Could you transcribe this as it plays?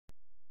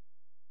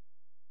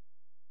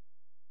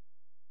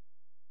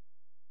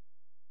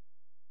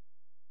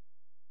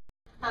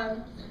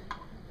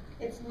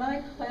It's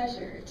my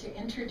pleasure to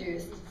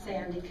introduce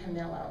Sandy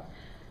Camillo.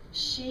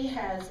 She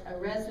has a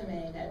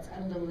resume that's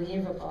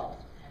unbelievable.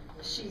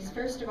 She's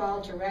first of all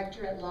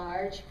Director at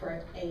Large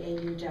for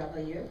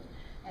AAUW,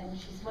 and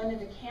she's one of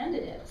the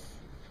candidates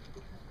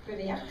for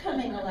the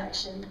upcoming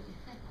election,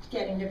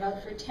 getting to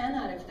vote for 10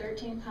 out of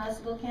 13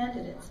 possible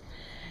candidates.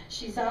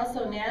 She's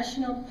also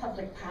National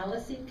Public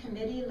Policy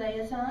Committee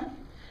Liaison.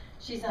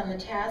 She's on the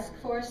task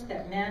force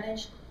that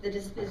managed the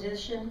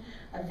disposition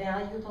of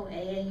valuable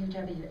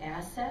AAUW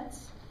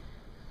assets.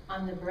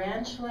 On the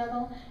branch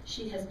level,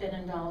 she has been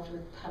involved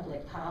with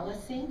public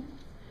policy,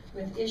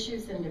 with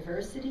issues in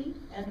diversity,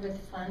 and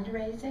with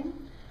fundraising.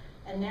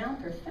 And now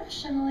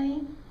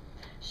professionally,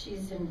 she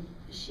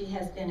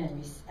has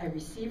been a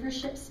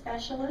receivership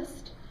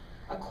specialist,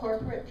 a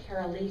corporate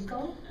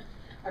paralegal,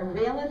 a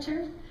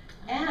realtor,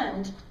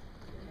 and,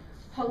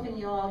 hoping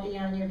you'll all be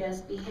on your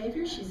best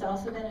behavior, she's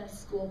also been a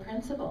school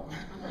principal.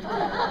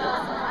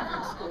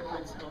 School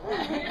principal. I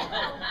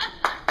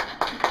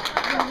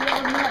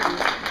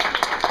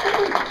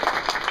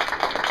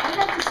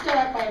have to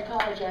start by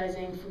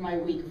apologizing for my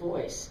weak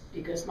voice,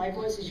 because my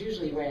voice is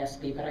usually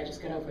raspy, but I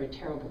just got over a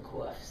terrible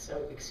cough,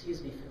 so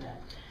excuse me for that.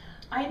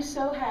 I am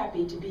so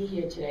happy to be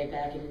here today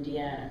back in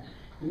Indiana.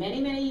 Many,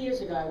 many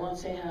years ago, I won't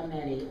say how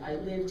many, I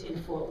lived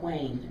in Fort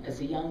Wayne as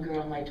a young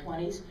girl in my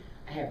 20s.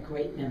 I have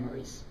great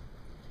memories.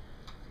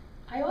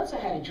 I also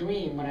had a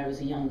dream when I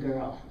was a young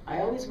girl. I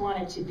always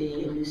wanted to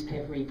be a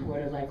newspaper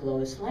reporter like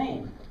Lois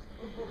Lane.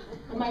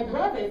 And my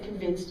brother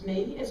convinced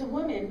me, as a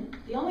woman,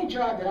 the only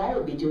job that I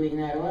would be doing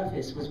in that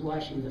office was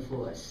washing the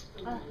floors.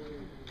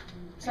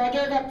 So I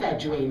gave up that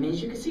dream.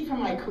 As you can see from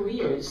my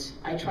careers,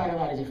 I tried a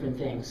lot of different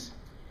things.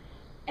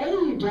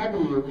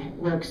 AAUW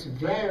works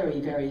very,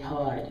 very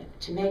hard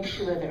to make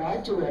sure that our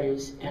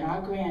daughters and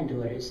our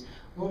granddaughters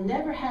will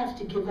never have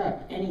to give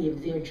up any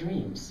of their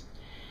dreams.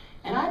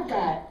 And I've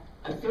got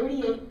a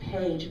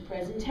 38-page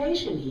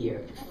presentation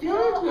here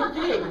filled with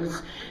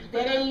things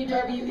that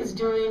AAUW is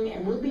doing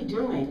and will be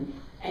doing,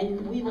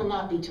 and we will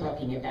not be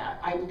talking about.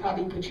 I would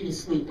probably put you to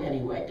sleep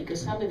anyway, because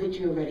some of it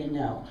you already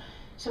know.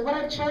 So what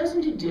I've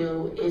chosen to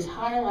do is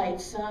highlight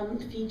some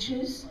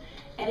features,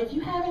 and if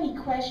you have any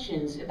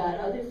questions about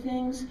other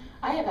things,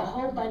 I have a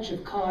whole bunch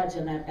of cards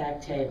on that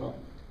back table.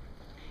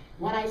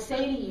 When I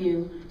say to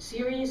you,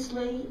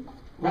 seriously,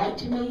 write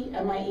to me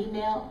on my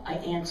email, I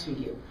answer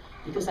you.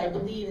 Because I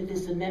believe that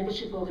this is a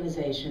membership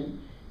organization.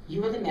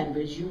 You are the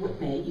members, you are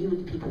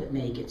the people that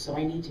make it, so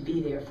I need to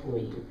be there for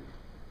you.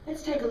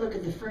 Let's take a look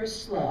at the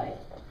first slide.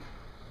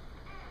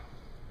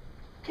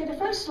 Okay, the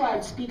first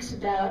slide speaks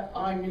about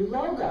our new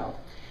logo.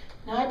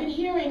 Now, I've been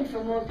hearing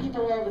from more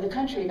people all over the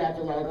country about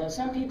the logo.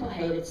 Some people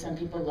hate it, some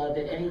people love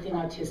it. Anything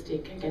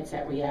artistic gets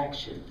that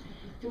reaction.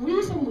 The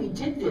reason we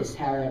did this,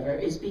 however,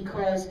 is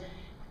because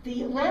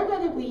the logo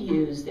that we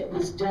used that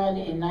was done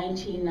in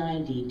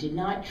 1990 did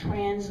not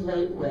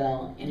translate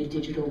well in a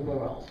digital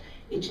world.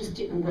 It just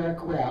didn't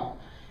work well.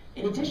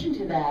 In addition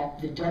to that,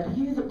 the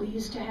W that we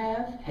used to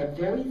have had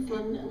very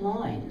thin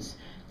lines.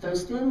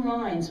 Those thin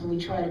lines, when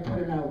we tried to put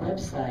it on our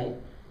website,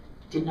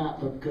 did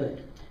not look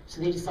good.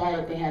 So they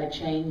decided they had to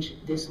change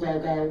this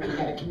logo. We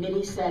had a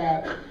committee set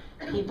up.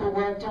 People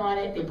worked on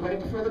it. They brought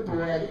it before the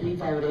board. We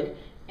voted,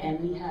 and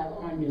we have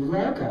our new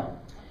logo.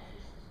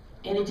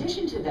 In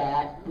addition to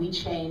that, we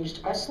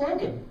changed our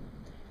slogan.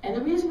 And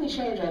the reason we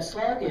changed our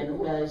slogan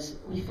was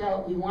we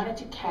felt we wanted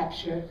to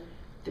capture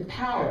the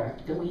power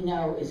that we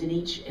know is in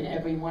each and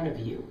every one of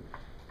you.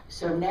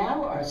 So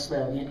now our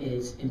slogan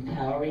is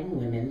Empowering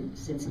Women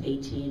Since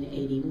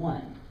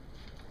 1881.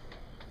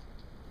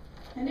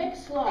 The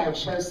next slide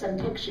shows some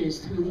pictures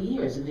through the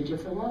years of the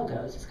different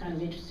logos. It's kind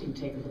of interesting to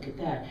take a look at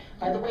that.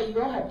 By the way,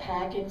 you all have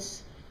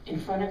packets in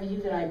front of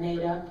you that I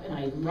made up, and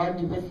I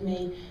lugged with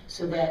me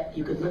so that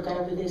you could look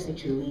over this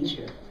at your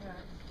leisure.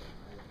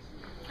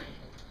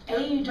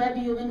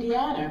 AAUW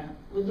Indiana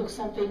would look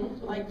something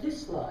like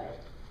this slide.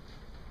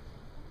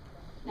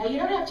 Now, you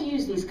don't have to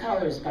use these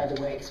colors, by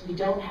the way, because we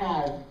don't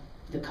have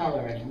the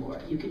color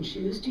anymore. You can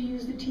choose to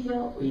use the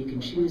teal, or you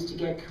can choose to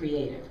get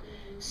creative.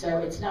 So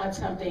it's not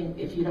something,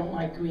 if you don't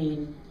like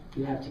green,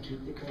 you have to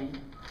keep the green.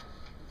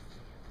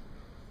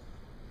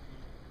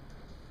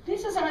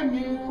 This is our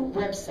new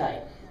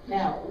website.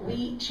 Now,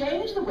 we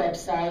changed the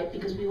website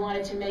because we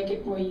wanted to make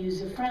it more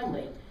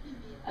user-friendly.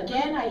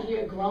 Again, I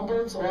hear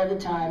grumbles all the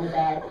time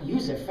about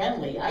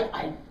user-friendly.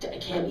 I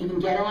can't even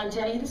get onto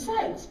any of the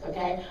sites,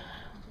 okay?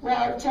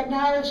 Well,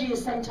 technology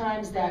is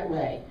sometimes that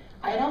way.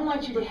 I don't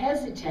want you to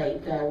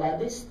hesitate, though, while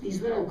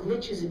these little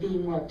glitches are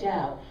being worked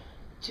out,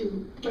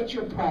 to get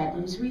your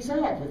problems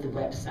resolved with the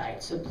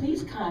website. So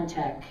please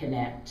contact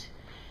Connect.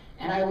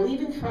 And I will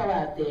even throw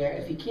out there,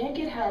 if you can't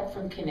get help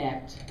from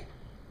Connect,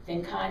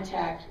 then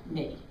contact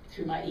me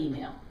through my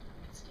email.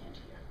 Stand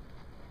here.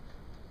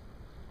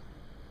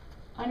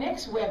 Our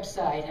next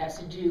website has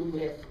to do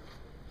with,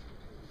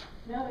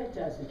 no, it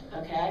doesn't.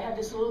 Okay, I have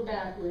this a little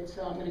backwards,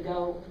 so I'm going to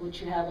go what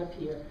you have up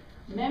here.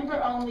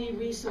 Member-only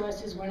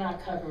resources we're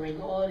not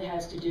covering. All it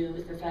has to do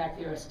with the fact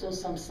there are still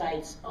some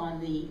sites on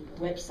the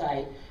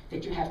website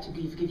that you have to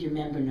give your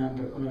member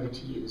number in order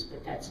to use,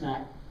 but that's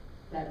not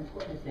that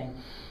important a thing.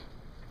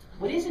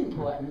 What is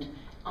important,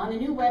 on the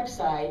new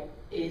website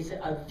is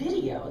a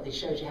video that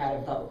shows you how to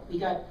vote. We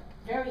got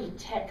very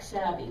tech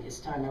savvy this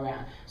time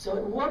around. So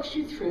it walks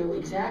you through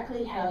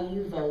exactly how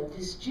you vote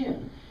this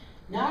June.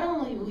 Not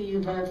only will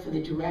you vote for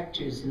the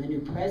directors and the new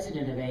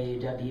president of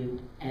AAUW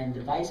and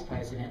the vice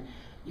president,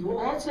 you will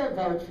also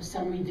vote for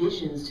some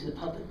revisions to the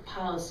public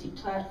policy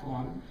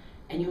platform,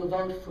 and you will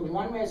vote for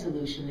one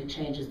resolution that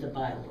changes the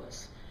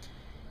bylaws.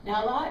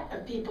 Now, a lot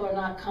of people are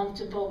not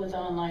comfortable with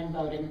online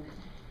voting.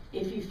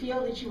 If you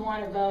feel that you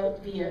want to vote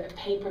via a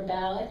paper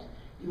ballot,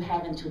 you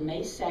have until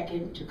May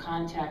 2nd to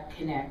contact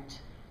Connect.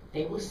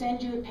 They will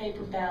send you a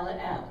paper ballot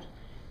out.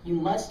 You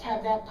must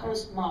have that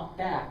postmarked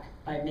back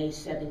by May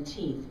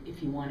 17th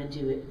if you want to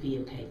do it via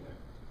paper.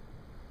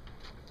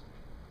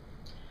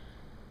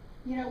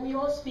 You know, we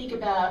all speak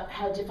about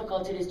how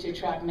difficult it is to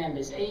attract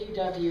members.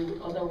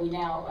 AAUW, although we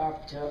now are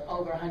up to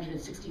over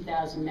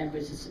 160,000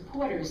 members and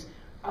supporters,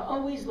 are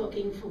always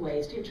looking for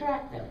ways to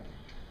attract them.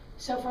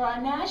 So for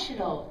our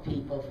national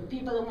people, for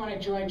people that want to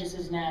join just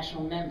as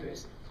national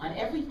members, on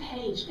every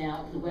page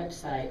now of the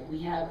website,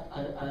 we have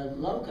a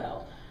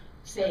logo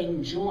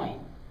saying join.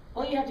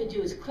 All you have to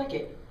do is click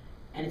it,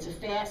 and it's a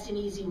fast and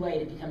easy way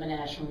to become a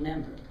national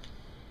member.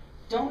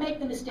 Don't make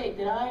the mistake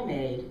that I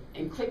made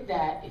and click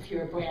that if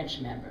you're a branch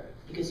member,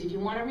 because if you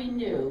want to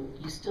renew,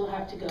 you still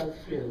have to go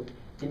through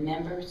the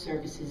member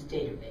services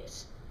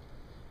database.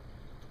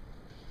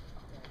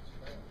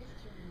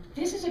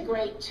 This is a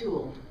great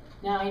tool.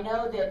 Now I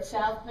know that the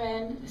South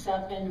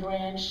Bend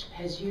branch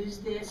has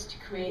used this to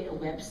create a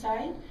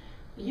website.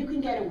 You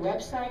can get a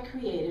website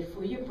created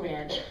for your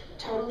branch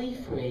totally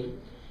free.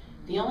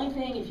 The only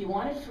thing, if you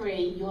want it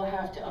free, you'll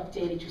have to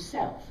update it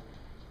yourself.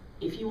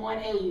 If you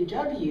want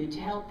AAUW to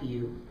help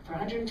you, for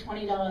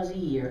 $120 a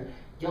year,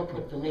 they'll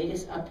put the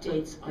latest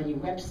updates on your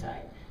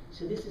website.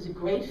 So this is a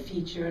great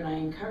feature, and I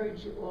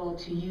encourage you all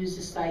to use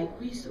the site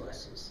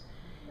resources.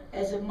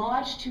 As of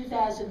March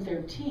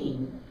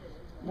 2013,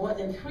 more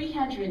than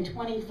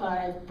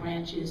 325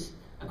 branches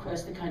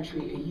across the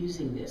country are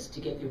using this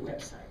to get their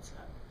websites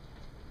up.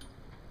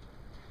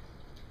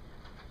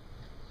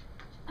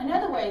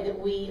 Another way that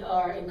we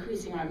are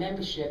increasing our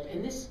membership,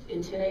 and this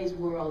in today's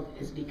world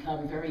has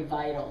become very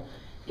vital,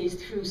 is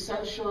through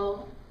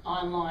social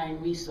online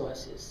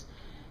resources.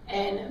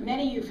 And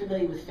many of you are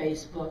familiar with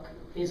Facebook.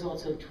 There's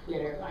also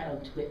Twitter. I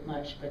don't twit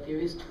much, but there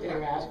is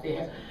Twitter out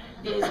there.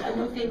 There's a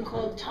new thing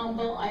called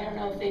Tumble. I don't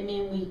know if they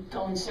mean we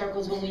go in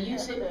circles when we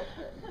use it.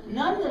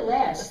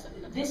 Nonetheless,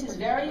 this is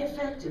very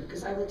effective,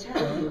 because I will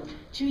tell you,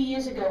 2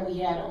 years ago we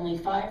had only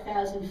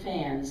 5,000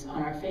 fans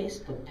on our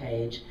Facebook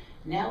page.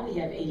 Now we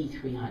have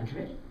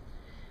 8,300.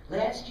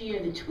 Last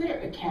year, the Twitter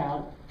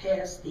account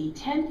passed the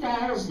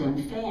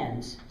 10,000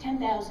 fans.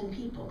 10,000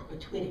 people are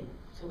twitting.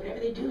 So whatever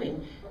they're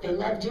doing, they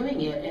love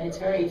doing it, and it's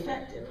very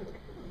effective.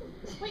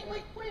 Wait,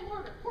 point of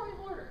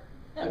order.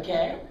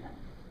 Okay.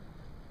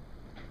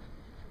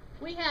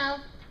 We have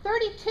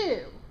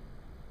 32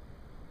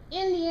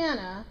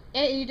 Indiana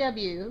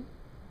AAUW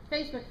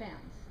Facebook fans.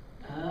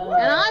 Oh,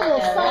 And I will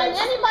now sign that's-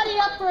 anybody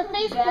up for a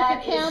Facebook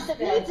account that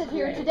needs that's it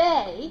here great.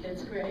 today.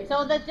 That's great.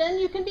 So that then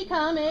you can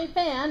become a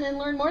fan and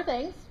learn more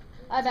things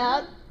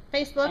about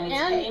Facebook And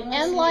it's painless and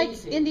and like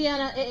easy.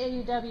 Indiana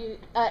AAUW,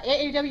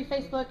 AAUW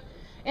Facebook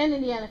and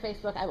Indiana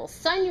Facebook. I will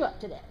sign you up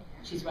today.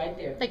 She's right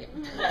there. Thank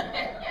you.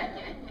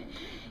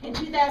 In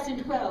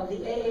 2012, the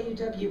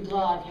AAUW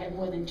blog had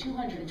more than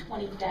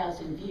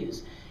 220,000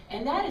 views.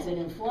 And that is an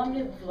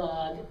informative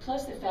blog,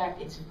 plus the fact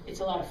it's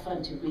a lot of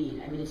fun to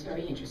read. I mean, it's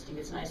very interesting.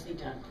 It's nicely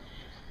done.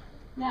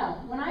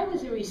 Now, when I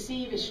was a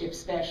receivership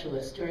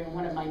specialist during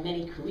one of my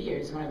many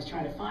careers, when I was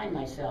trying to find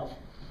myself,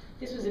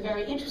 this was a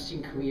very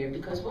interesting career,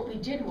 because what we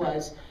did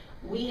was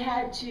we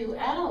had to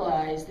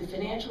analyze the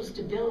financial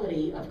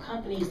stability of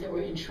companies that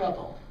were in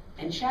trouble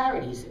and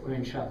charities that were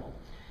in trouble.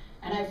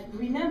 And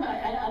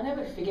I'll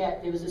never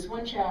forget, there was this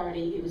one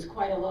charity, it was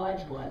quite a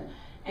large one,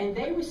 and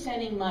they were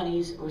sending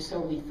monies, or so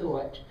we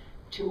thought,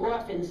 to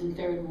orphans in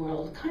third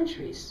world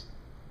countries,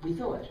 we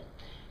thought.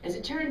 As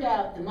it turned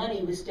out, the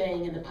money was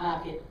staying in the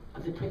pocket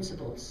of the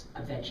principals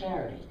of that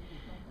charity.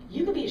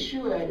 You can be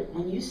assured,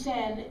 when you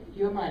send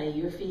your money,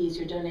 your fees,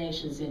 your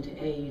donations into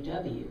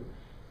AAUW,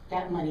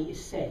 that money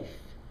is safe.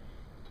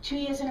 2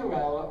 years in a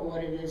row, our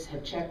auditors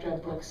have checked our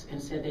books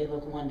and said they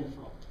look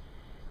wonderful.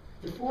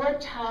 The 4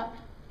 top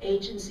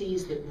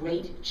agencies that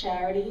rate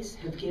charities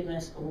have given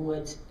us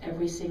awards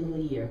every single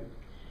year.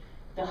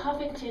 The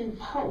Huffington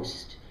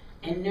Post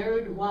and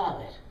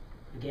NerdWallet.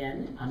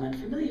 Again, I'm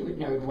unfamiliar with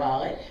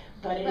NerdWallet,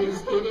 but it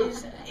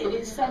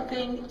is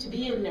something to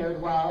be in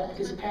NerdWallet,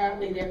 because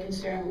apparently they're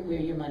concerned with where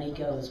your money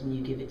goes when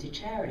you give it to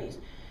charities,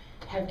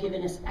 have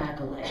given us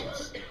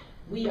accolades.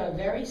 We are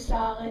very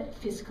solid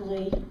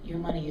fiscally. Your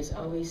money is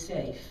always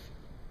safe.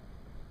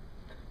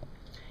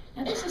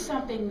 Now, this is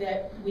something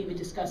that we were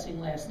discussing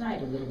last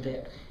night a little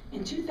bit.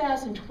 In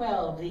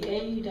 2012, the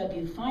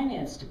AAUW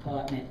Finance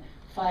Department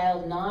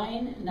filed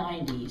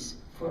 990s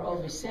for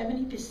over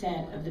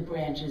 70% of the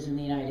branches in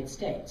the United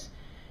States.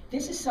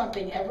 This is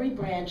something every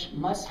branch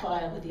must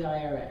file with the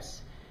IRS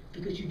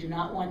because you do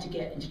not want to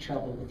get into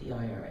trouble with the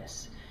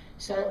IRS.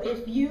 So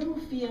if you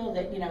feel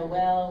that,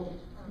 well,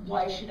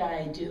 why should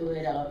I do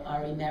it?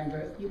 I'll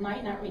remember. You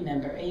might not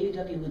remember.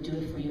 AAUW will do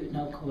it for you at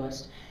no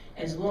cost,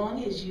 as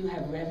long as you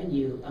have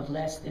revenue of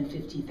less than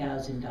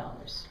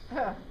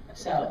 $50,000.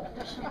 So,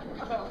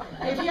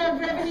 if you have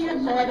revenue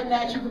of more than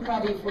that, you could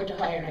probably afford to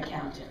hire an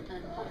accountant.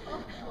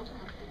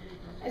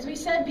 As we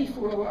said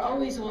before, we're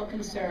always all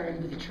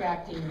concerned with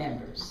attracting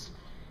members.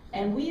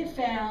 And we have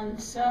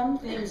found some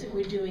things that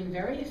we're doing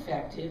very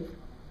effective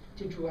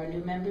to draw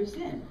new members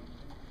in.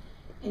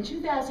 In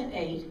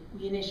 2008,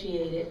 we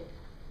initiated,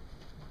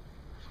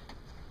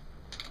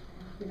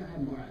 we don't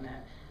have more on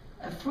that,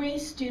 a free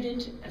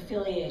student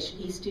affiliation,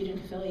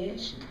 e-student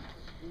affiliation.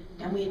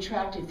 And we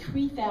attracted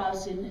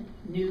 3,000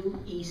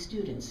 new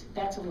e-students.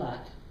 That's a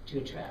lot to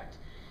attract.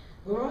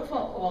 We're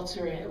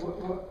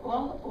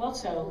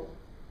also,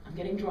 I'm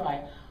getting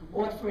dry,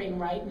 offering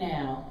right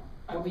now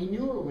a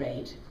renewal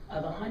rate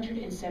of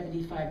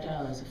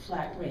 $175, a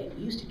flat rate.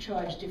 We used to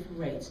charge different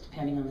rates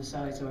depending on the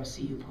size of our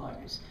CU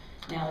partners.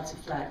 Now it's a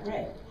flat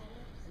rate.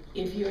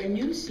 If you're a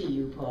new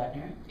CU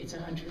partner, it's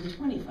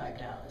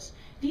 $125.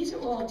 These are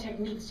all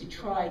techniques to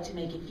try to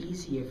make it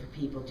easier for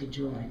people to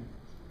join.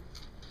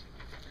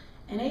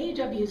 And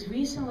AAUW has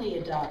recently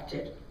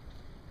adopted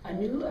a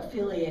new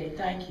affiliated,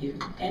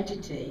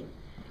 entity,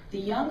 the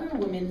Younger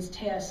Women's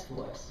Task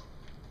Force.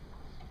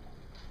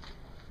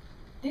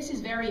 This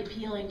is very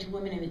appealing to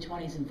women in the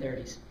 20s and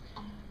 30s.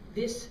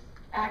 This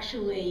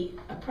actually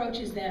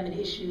approaches them and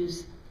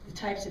issues the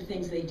types of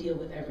things they deal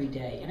with every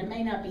day. And it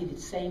may not be the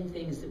same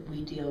things that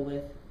we deal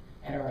with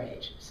at our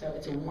age. So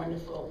it's a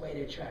wonderful way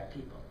to attract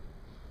people.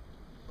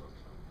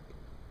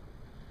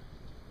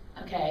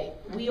 Okay,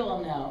 we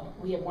all know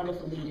we have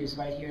wonderful leaders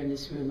right here in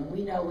this room, and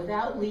we know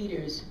without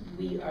leaders,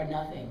 we are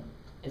nothing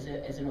as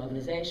an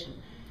organization.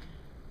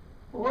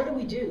 Well, what do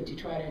we do to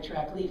try to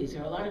attract leaders?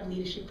 There are a lot of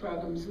leadership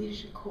programs.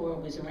 Leadership Corps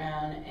was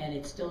around, and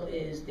it still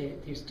is.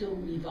 They're still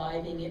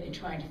reviving it and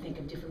trying to think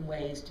of different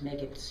ways to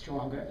make it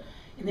stronger.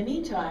 In the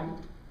meantime,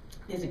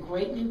 there's a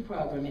great new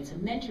program. It's a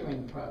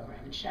mentoring program,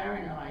 and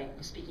Sharon and I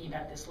were speaking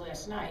about this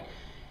last night.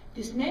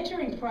 This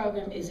mentoring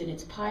program is in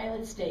its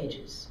pilot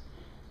stages.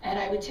 And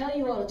I would tell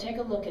you all to take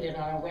a look at it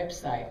on our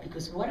website,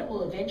 because what it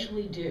will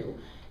eventually do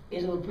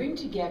is it will bring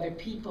together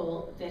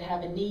people that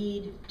have a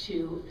need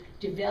to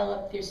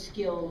develop their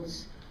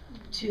skills,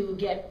 to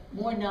get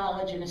more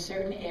knowledge in a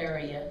certain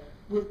area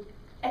with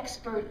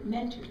expert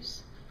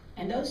mentors.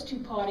 And those two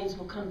parties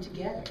will come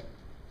together.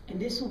 And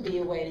this will be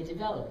a way to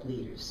develop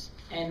leaders.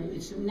 And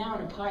it's now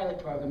in a pilot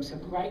program, so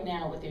right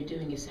now what they're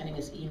doing is sending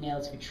us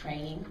emails for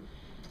training.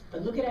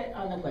 But look at it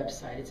on the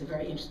website. It's a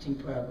very interesting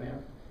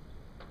program.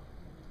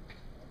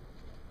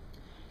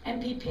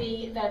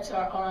 MPP, that's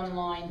our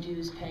online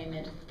dues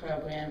payment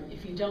program.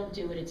 If you don't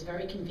do it, it's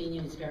very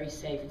convenient, it's very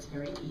safe, it's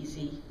very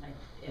easy.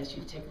 I ask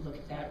you to take a look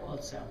at that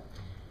also.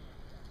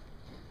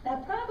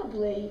 Now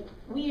probably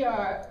we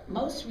are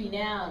most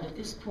renowned at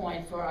this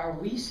point for our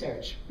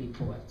research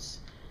reports.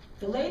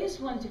 The latest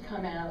one to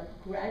come out,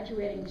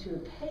 Graduating to a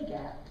Pay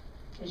Gap,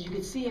 as you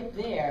can see up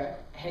there,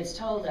 has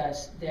told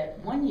us that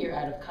 1 year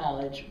out of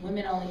college,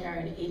 women only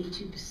earn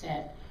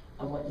 82%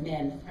 of what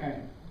men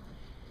earn.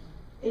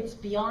 It's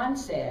beyond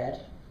sad,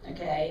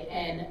 okay,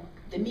 and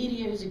the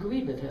media has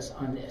agreed with us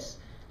on this.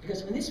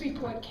 Because when this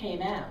report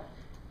came out,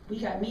 we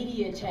got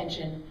media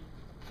attention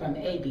from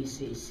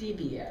ABC,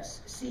 CBS,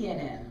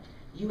 CNN,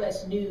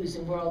 US News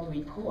and World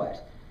Report,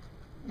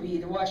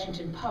 the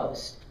Washington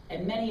Post,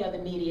 and many other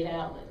media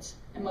outlets.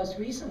 And most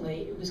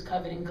recently, it was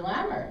covered in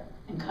Glamour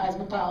and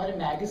Cosmopolitan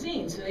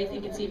magazine, so they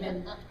think it's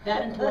even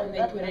that important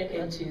they put it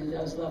into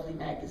those lovely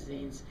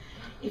magazines.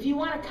 If you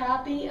want a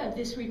copy of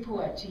this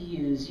report to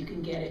use, you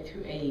can get it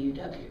through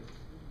AAUW.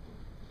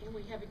 And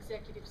we have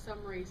executive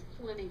summaries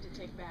plenty to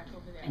take back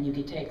over there. And you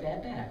can take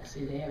that back, so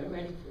they have it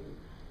ready for you.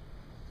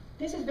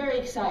 This is very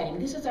exciting.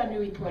 This is our new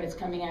report. It's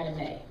coming out in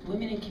May,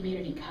 Women in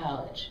Community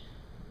College.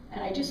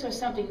 And I just saw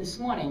something this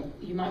morning.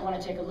 You might want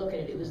to take a look at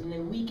it. It was in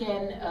the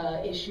weekend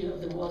issue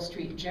of the Wall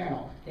Street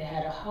Journal. They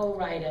had a whole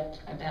write-up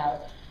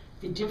about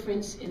the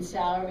difference in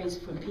salaries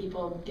from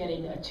people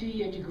getting a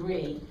 2-year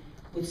degree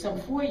with some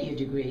 4-year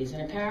degrees.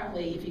 And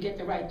apparently, if you get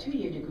the right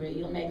 2-year degree,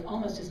 you'll make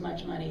almost as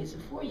much money as a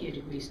 4-year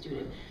degree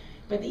student.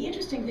 But the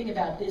interesting thing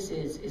about this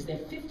is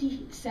that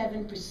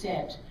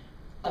 57%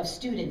 of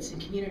students in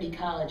community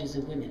colleges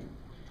are women.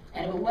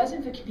 And if it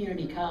wasn't for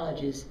community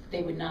colleges,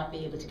 they would not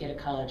be able to get a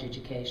college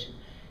education.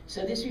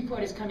 So this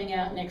report is coming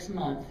out next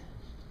month.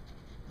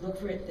 Look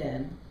for it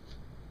then.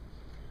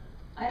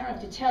 I don't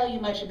have to tell you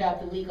much about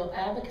the Legal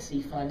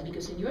Advocacy Fund,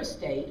 because in your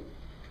state,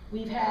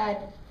 we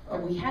have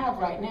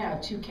right now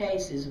 2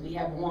 cases. We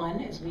have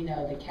one, as we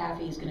know, that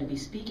Kathy is going to be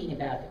speaking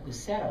about, that was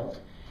settled.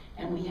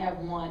 And we have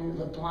one,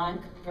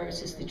 LeBlanc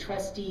versus the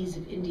trustees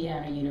of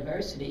Indiana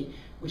University,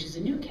 which is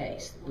a new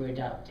case that we're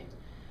adopting.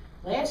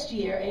 Last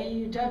year,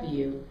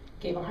 AAUW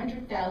gave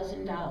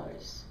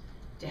 $100,000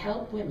 to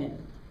help women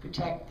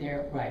protect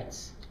their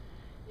rights.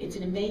 It's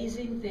an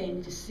amazing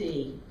thing to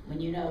see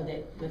when you know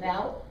that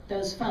without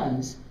those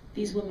funds,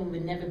 these women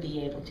would never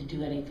be able to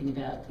do anything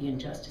about the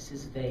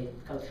injustices that they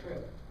go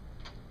through.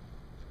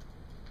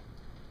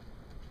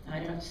 I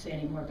don't have to say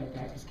any more about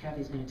that because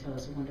Kathy's going to tell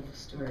us a wonderful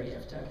story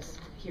after I was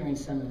hearing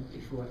some of it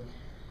before.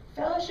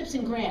 Fellowships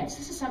and grants.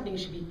 This is something you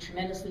should be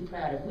tremendously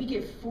proud of. We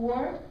give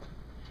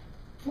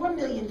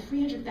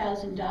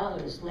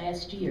 $4,300,000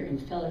 last year in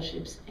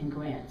fellowships and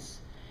grants.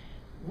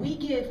 We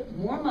give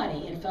more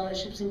money in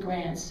fellowships and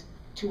grants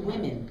to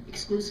women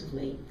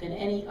exclusively than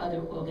any other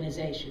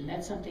organization.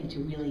 That's something to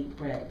really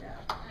brag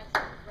about.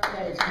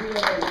 That is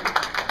really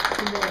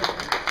amazing.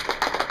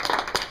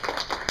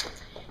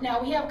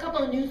 Now, we have a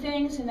couple of new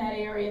things in that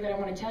area that I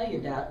want to tell you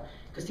about,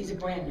 because these are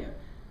brand new.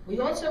 We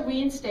also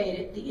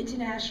reinstated the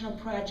International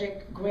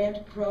Project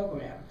Grant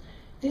Program.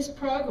 This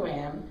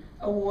program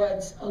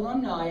awards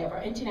alumni of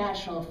our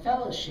international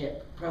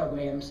fellowship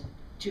programs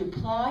to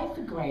apply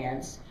for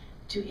grants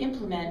to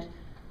implement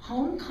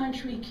home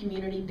country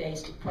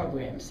community-based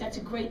programs. That's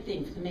a great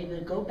thing for them able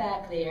to go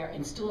back there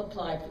and still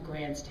apply for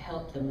grants to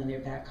help them when they're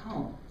back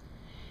home.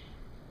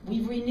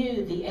 We've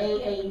renewed the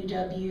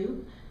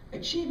AAUW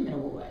Achievement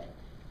Award.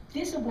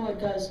 This award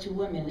goes to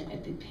women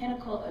at the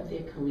pinnacle of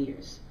their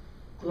careers.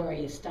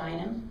 Gloria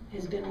Steinem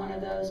has been one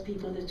of those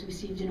people that's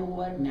received an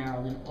award,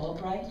 Marilyn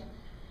Albright,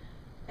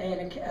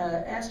 and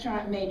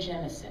astronaut Mae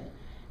Jemison.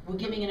 We're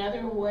giving another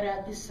award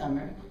out this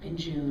summer in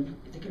June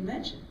at the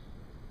convention.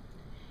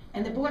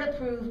 And the board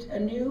approved a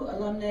new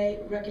Alumni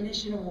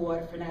Recognition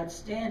Award for an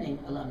outstanding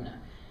alumna.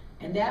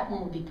 And that one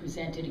will be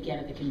presented again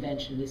at the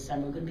convention this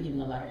summer. We're going to be giving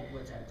a lot of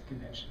awards out at the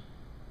convention.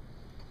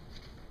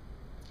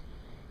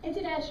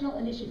 International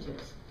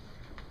initiatives.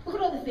 Look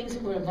at all the things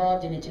that we're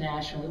involved in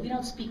internationally. We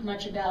don't speak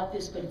much about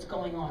this, but it's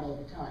going on all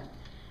the time.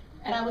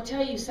 And I will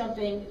tell you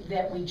something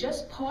that we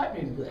just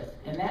partnered with,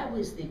 and that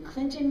was the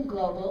Clinton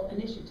Global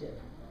Initiative.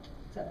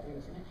 It's up there,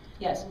 isn't it?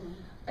 Yes.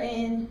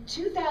 In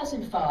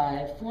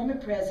 2005, former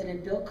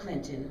President Bill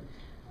Clinton,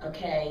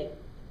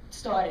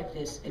 started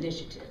this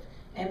initiative.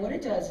 And what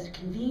it does is it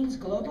convenes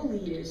global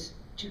leaders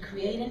to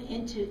create and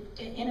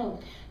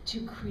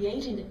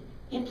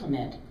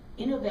implement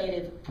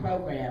innovative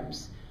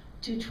programs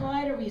to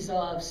try to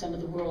resolve some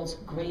of the world's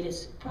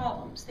greatest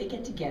problems. They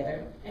get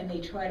together and they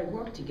try to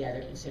work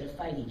together instead of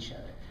fight each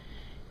other.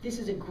 This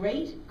is a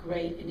great,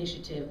 great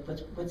initiative,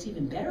 but what's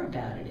even better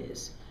about it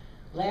is,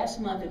 last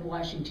month at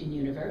Washington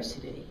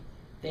University,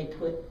 they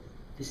put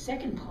the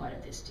second part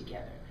of this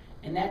together,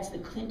 and that's the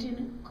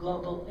Clinton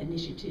Global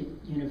Initiative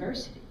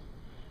University,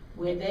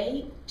 where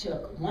they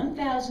took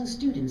 1,000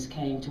 students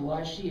came to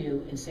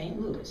WashU in St.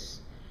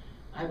 Louis.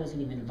 I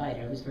wasn't even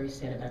invited. I was very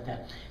sad about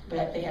that.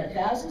 But they had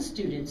 1,000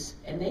 students,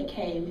 and they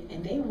came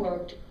and they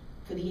worked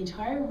for the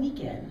entire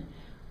weekend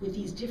with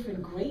these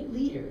different great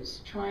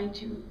leaders trying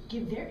to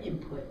give their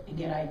input and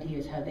get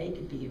ideas how they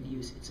could be of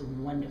use. It's a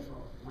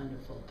wonderful,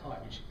 wonderful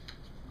partnership.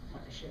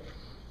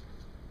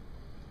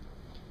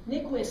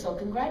 Nick Whistle,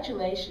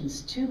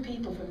 congratulations. 2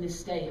 people from this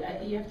state.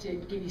 You have to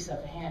give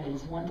yourself a hand. It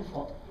is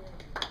wonderful.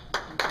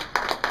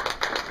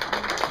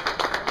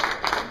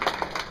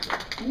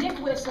 Nick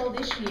Whistle,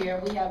 this year,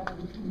 we have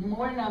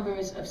more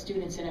numbers of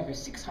students than ever,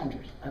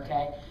 600,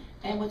 okay?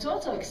 And what's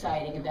also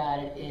exciting about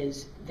it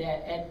is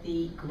that at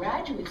the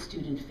graduate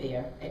student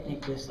fair at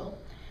Nick Whistle,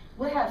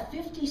 we'll have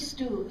 50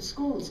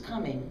 schools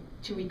coming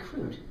to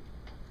recruit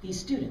these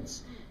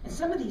students. And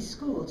some of these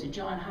schools are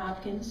Johns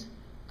Hopkins,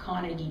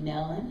 Carnegie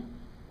Mellon,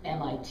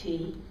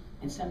 MIT,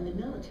 and some of the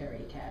military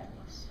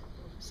academies.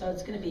 So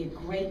it's going to be a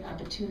great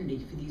opportunity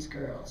for these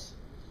girls.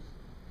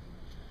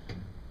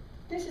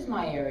 This is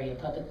my area,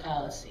 public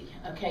policy.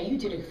 Okay, you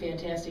did a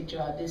fantastic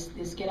job.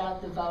 This get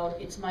out the vote,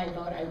 it's my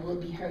vote, I will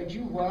be heard.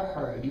 You were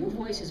heard, your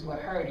voices were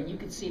heard, and you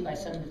could see by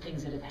some of the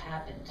things that have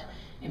happened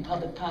in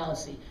public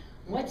policy.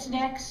 What's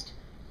next?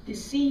 The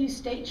CU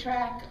state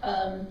track,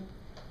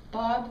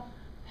 Bob,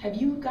 have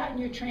you gotten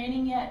your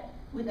training yet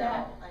with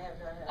that? No, I have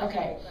not had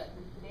okay. But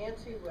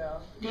Nancy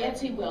will.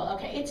 Nancy will,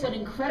 okay. It's an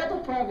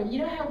incredible program. You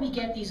know how we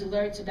get these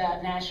alerts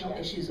about national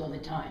issues all the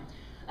time?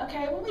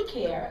 Okay, well, we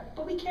care,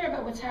 but we care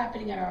about what's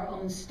happening in our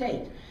own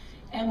state.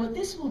 And what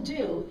this will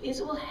do is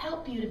it will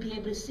help you to be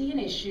able to see an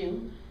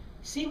issue,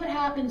 see what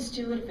happens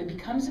to it, if it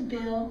becomes a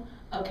bill,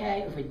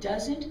 okay, if it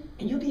doesn't,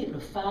 and you'll be able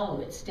to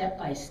follow it step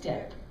by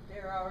step.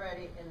 They're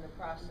already in the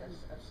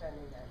process of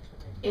sending that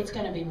to me. It's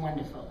going to be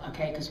wonderful,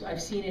 okay, because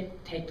I've seen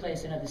it take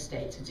place in other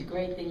states. It's a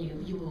great thing.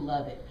 You will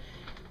love it.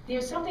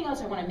 There's something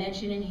else I want to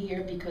mention in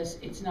here because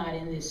it's not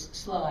in this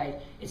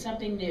slide. It's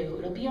something new.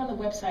 It'll be on the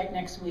website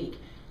next week.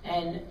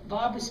 And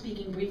Bob was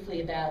speaking briefly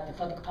about the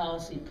public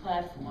policy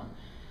platform.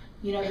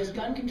 You know, this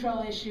gun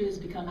control issue has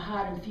become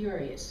hot and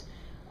furious.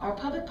 Our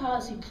public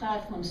policy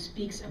platform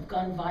speaks of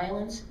gun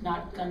violence,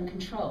 not gun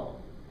control.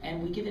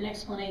 And we give an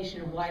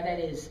explanation of why that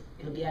is.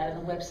 It'll be out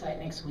on the website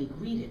next week.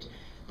 Read it.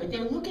 But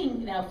they're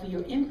looking now for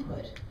your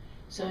input.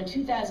 So in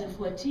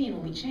 2014,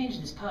 when we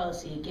change this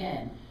policy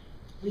again,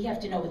 we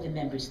have to know what the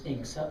members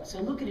think. So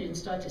look at it and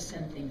start to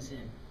send things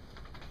in.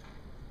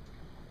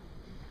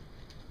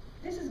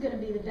 this is going to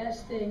be the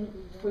best thing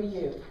for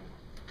you.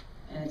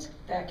 And it's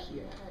back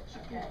here.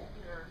 Okay.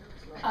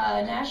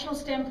 National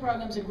STEM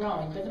programs are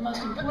growing, but the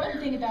most important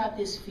thing about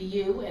this for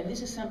you, and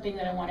this is something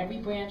that I want every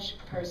branch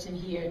person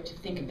here to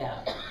think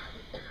about,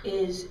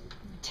 is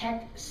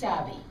Tech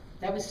Savvy.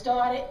 That was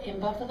started in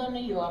Buffalo,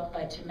 New York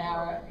by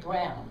Tamara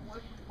Brown.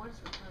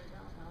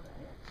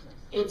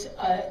 It's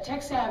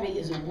Tech Savvy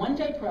is a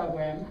one-day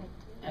program,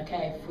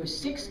 okay, for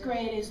 6th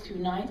graders through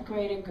 9th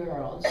grader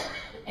girls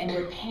and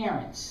their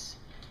parents.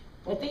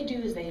 What they do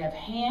is they have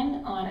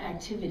hand-on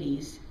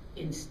activities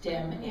in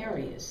STEM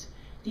areas.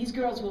 These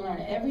girls will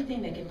learn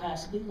everything they could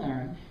possibly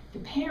learn. The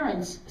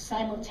parents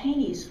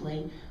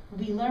simultaneously will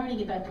be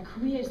learning about the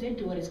careers their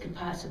daughters could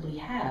possibly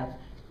have,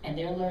 and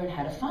they'll learn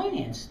how to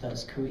finance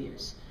those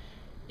careers.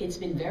 It's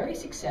been very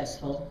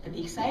successful, but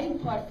the exciting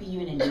part for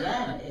you in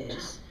Indiana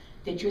is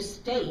that your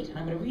state, and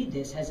I'm going to read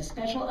this, has a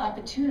special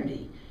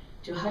opportunity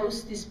to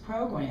host this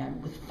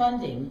program with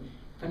funding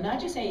from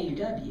not just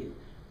AAUW,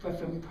 but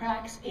from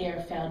Prax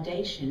Air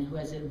Foundation, who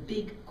has a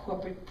big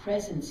corporate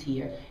presence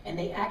here, and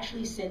they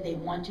actually said they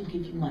want to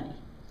give you money,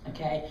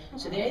 okay?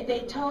 So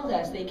they told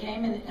us, they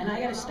came in, and I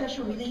got a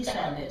special release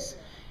on this.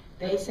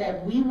 They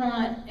said, we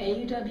want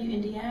AAUW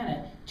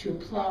Indiana to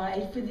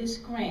apply for this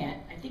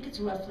grant. I think it's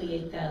roughly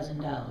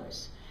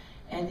 $8,000.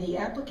 And the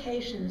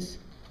applications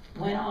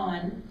went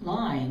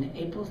online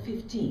April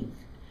 15th.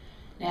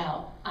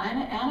 Now,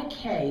 Anna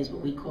Kay is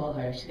what we call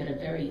her. She's got a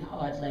very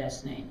hard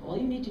last name. All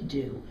you need to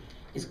do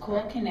is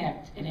call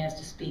Connect and ask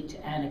to speak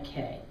to Anna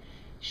Kay.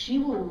 She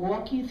will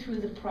walk you through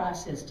the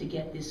process to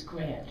get this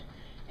grant.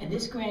 And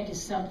this grant is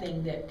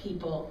something that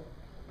people,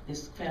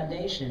 this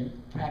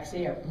foundation, Prax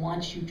Air,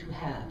 wants you to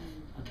have,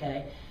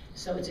 okay?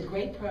 So it's a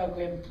great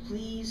program.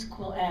 Please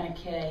call Anna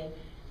Kay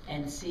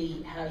and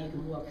see how you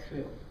can walk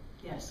through.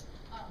 Yes?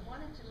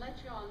 Wanted to let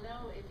you all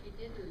know, if you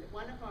didn't,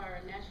 one of our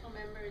national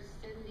members,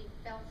 Cindy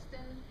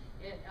Felston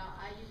at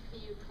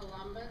IUPU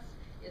Columbus,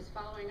 is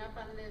following up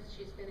on this.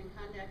 She's been in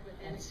contact with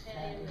NK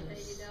and with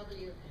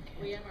AAUW.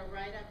 Okay. We have a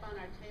write-up on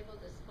our table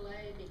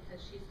display because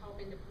she's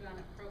hoping to put on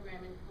a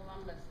program in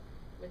Columbus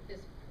with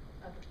this,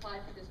 apply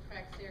for this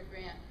Prax Air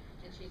grant,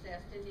 and she's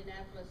asked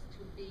Indianapolis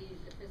to be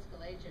the fiscal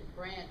agent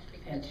branch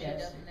because she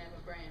doesn't have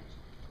a branch.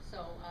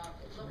 So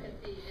look at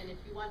the, and if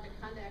you want to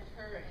contact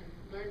her and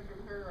learn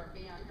from her or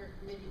be on her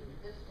committee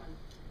with this one,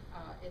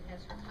 it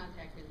has her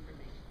contact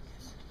information.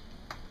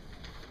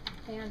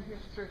 Ann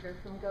Hirschberger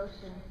from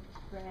Goshen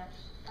Branch.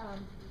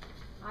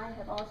 I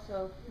have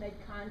also made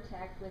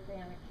contact with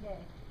Anna Kay,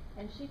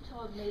 and she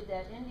told me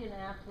that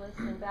Indianapolis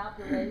and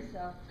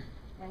Valparaiso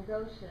and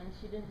Goshen,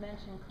 she didn't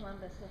mention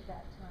Columbus at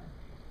that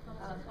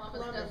time.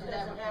 Columbus doesn't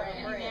have a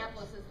branch.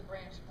 Indianapolis is the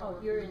branch. Oh,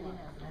 you're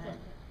Indianapolis.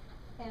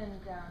 Okay. And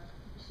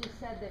she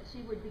said that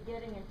she would be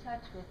getting in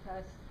touch with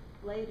us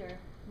later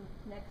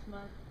next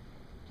month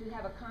to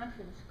have a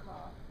conference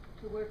call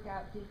to work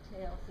out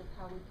details of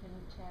how we can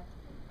chat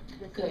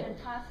this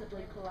and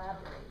possibly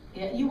collaborate.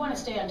 Yeah, you want to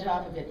stay on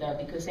top of it though,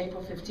 because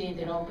April 15th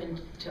it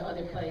opened to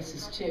other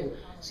places too.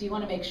 So you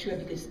want to make sure,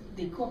 because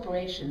the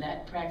corporation,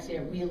 that Prax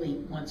Air, really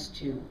wants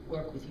to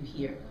work with you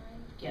here.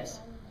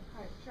 Yes?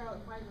 Hi, Charlotte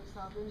White of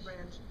South End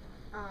Branch.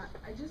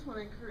 I just want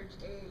to encourage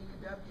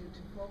AAUW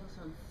to focus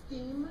on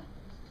STEAM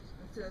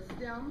instead of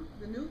STEM.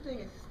 The new thing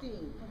is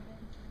STEAM.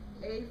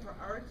 A for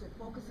arts, it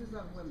focuses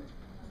on women.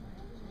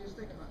 So just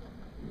think about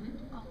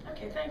that.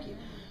 Okay, thank you.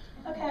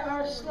 Okay,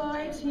 our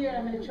slides here,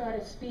 I'm going to try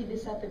to speed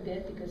this up a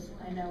bit because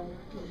I know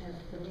we have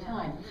little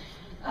time.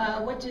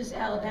 What does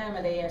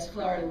Alabama, they asked,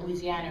 Florida,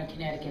 Louisiana, and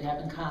Connecticut have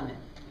in common?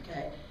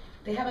 Okay,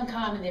 they have in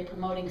common they're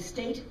promoting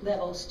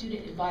state-level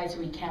student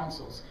advisory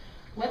councils.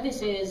 What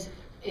this is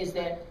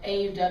that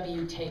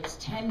AAUW takes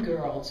 10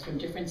 girls from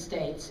different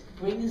states,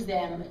 brings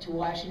them to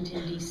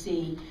Washington,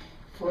 D.C.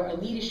 for a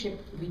leadership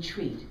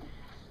retreat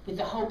with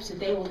the hopes that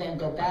they will then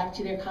go back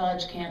to their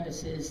college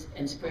campuses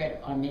and spread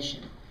our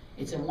mission.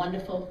 It's a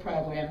wonderful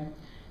program,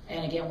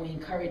 and again, we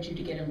encourage you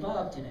to get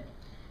involved in it.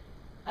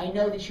 I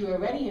know that you're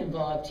already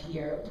involved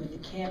here with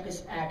the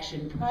Campus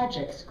Action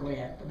Projects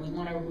grant, but we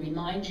want to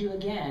remind you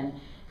again,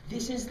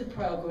 this is the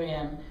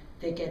program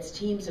that gets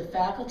teams of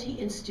faculty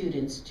and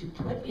students to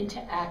put into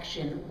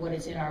action what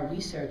is in our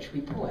research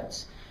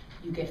reports.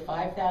 You get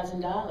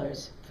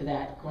 $5,000 for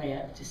that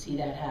grant to see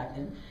that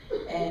happen,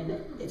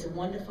 and it's a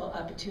wonderful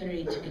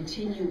opportunity to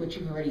continue what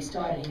you've already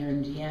started here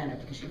in Indiana,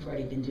 because you've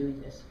already been doing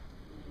this.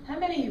 How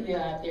many of you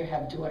out there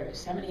have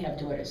daughters? How many have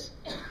daughters?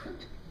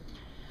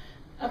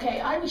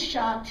 Okay, I was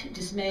shocked,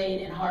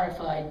 dismayed, and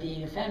horrified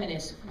being a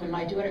feminist when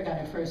my daughter got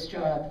her first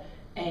job,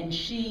 and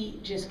she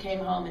just came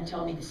home and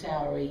told me the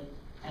salary,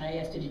 and I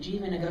asked her, did you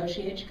even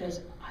negotiate? She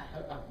goes,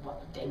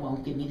 they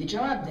won't give me the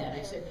job then.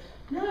 I said,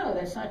 no,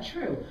 that's not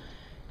true.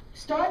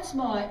 Start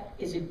Smart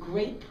is a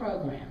great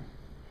program.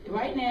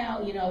 Right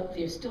now, you know,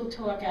 there's still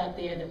talk out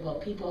there that, well,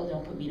 people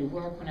don't put me to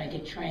work when I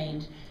get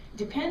trained. It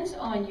depends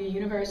on your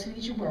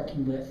universities you're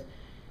working with.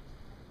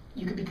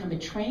 You could become a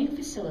trained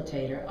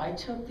facilitator. I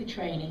took the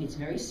training. It's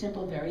very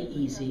simple, very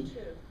easy.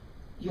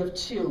 You have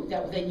two.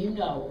 That, then you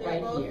know. They're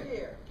right both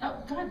here.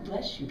 Oh, God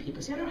bless you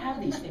people. See, I don't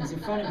have these things in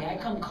front of me. I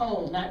come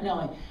cold, not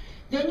knowing.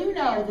 Then you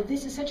know that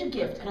this is such a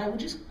gift, and I will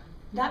just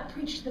not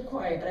preach to the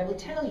choir, but I will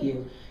tell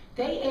you,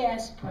 they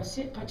asked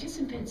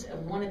participants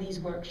of one of these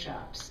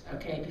workshops,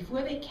 okay,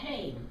 before they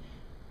came,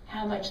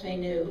 how much they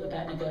knew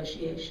about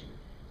negotiation.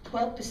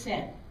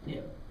 12%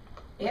 knew.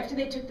 After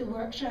they took the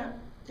workshop,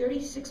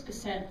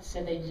 36%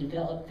 said they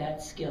developed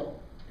that skill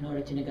in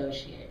order to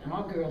negotiate. And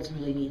our girls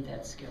really need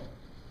that skill.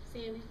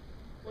 Sandy,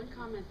 one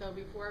comment though,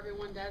 before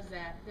everyone does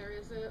that, there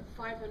is a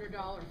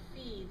 $500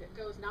 fee that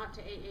goes not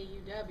to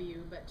AAUW,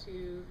 but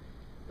to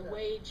the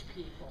wage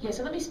people. Yeah,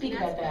 so let me speak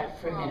about that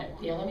for a minute.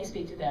 Yeah, let me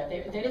speak to that.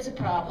 There is a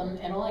problem,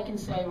 and all I can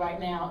say right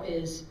now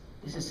is,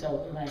 this is so,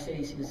 when I say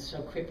these things, it's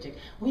so cryptic.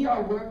 We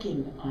are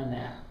working on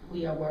that.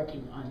 We are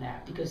working on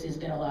that because there's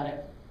been a lot of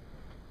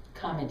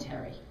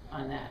commentary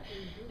on that.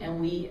 And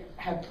we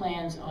have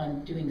plans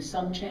on doing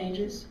some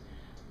changes,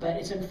 but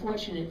it's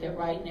unfortunate that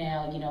right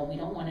now, you know, we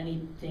don't want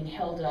anything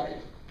held up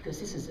because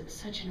this is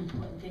such an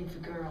important thing for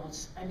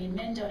girls. I mean,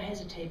 men don't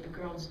hesitate, but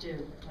girls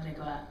do when they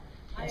go out.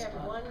 I Yes, have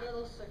Bob. one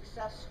little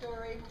success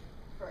story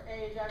for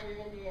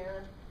AAW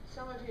Indiana.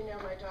 Some of you know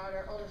my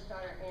daughter, oldest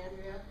daughter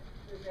Andrea,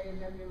 who's an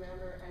AAW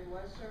member and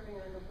was serving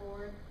on the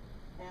board.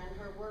 And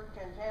her work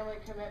and family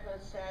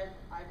commitment said,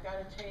 I've got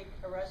to take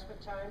a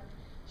respite time.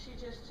 She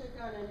just took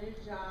on a new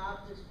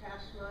job this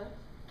past month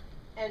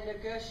and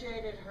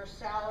negotiated her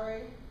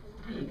salary.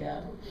 There you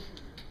go.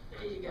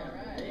 There you go.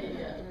 There you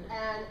go.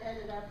 And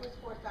ended up with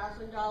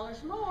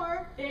 $4,000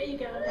 more There you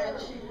go. than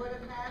she would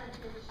have had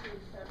if she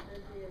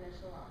accepted the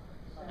initial offer.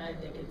 I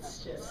think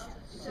it's just,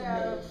 it's So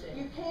amazing.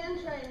 you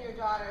can train your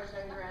daughters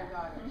and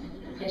granddaughters.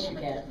 Yes, you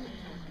can.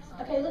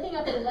 Okay, looking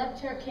up at the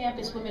Left Turk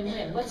Campus Women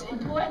Win. What's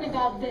important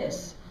about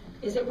this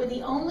is that we're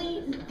the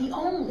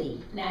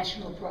only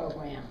national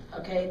program,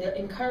 okay, that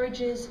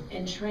encourages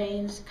and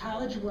trains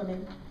college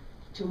women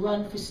to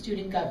run for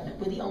student government.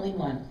 We're the only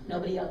one.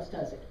 Nobody else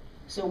does it.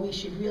 So we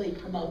should really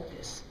promote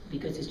this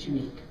because it's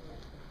unique.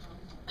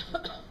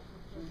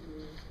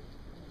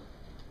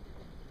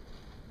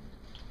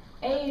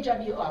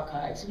 AAUW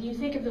archives. When you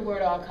think of the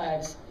word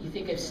archives, you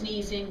think of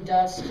sneezing,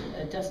 dust,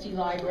 a dusty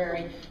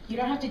library. You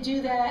don't have to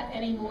do that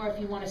anymore if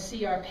you want to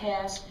see our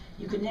past.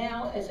 You can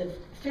now, as of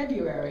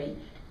February,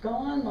 go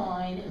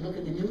online and look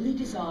at the newly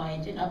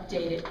designed and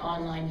updated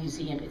online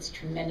museum. It's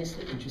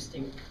tremendously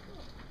interesting.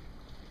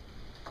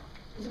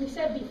 As we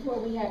said before,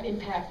 we have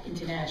impact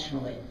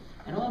internationally.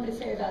 And all I'm going to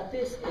say about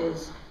this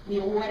is we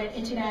awarded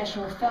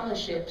international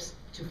fellowships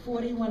to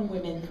 41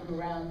 women from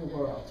around the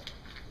world.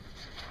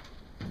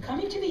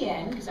 Coming to the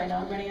end, because I know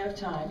I'm running out of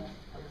time,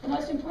 the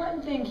most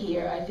important thing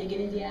here, I think,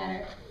 in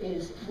Indiana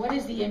is what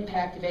is the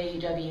impact of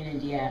AAUW in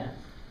Indiana?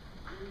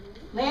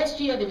 Last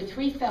year, there were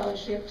 3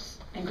 fellowships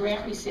and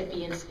grant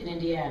recipients in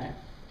Indiana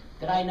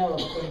that I know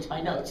of, according to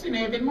my notes. There may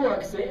have been more,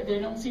 because they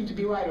don't seem to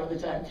be right all the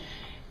time.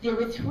 There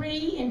were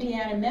 3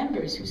 Indiana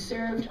members who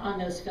served on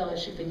those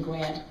fellowship and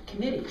grant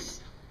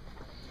committees.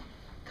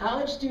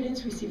 College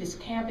students received this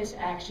Campus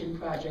Action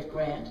Project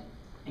grant,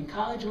 and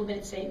college women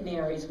at St.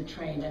 Mary's were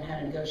trained on how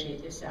to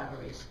negotiate their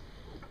salaries.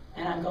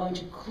 And I'm going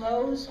to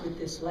close with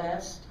this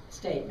last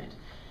statement.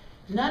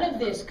 None of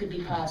this could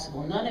be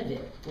possible, none of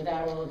it,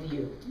 without all of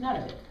you. None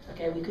of it,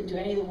 okay? We couldn't do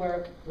any of the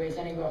work, raise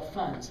any of our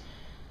funds.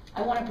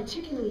 I want to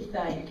particularly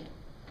thank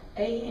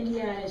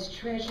Indiana's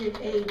treasured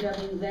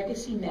AAW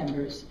legacy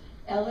members,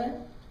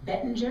 Ella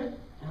Bettinger,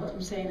 I hope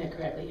I'm saying that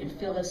correctly, and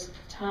Phyllis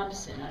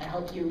Thompson. I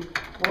hope you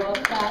all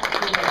clap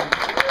for them.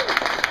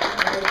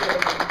 Very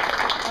good.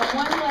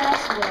 One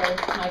last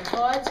word, my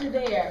cards are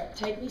there.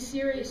 Take me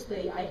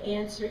seriously. I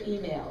answer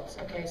emails,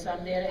 okay? So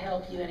I'm there to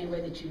help you any way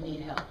that you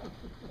need help.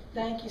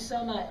 Thank you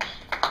so much.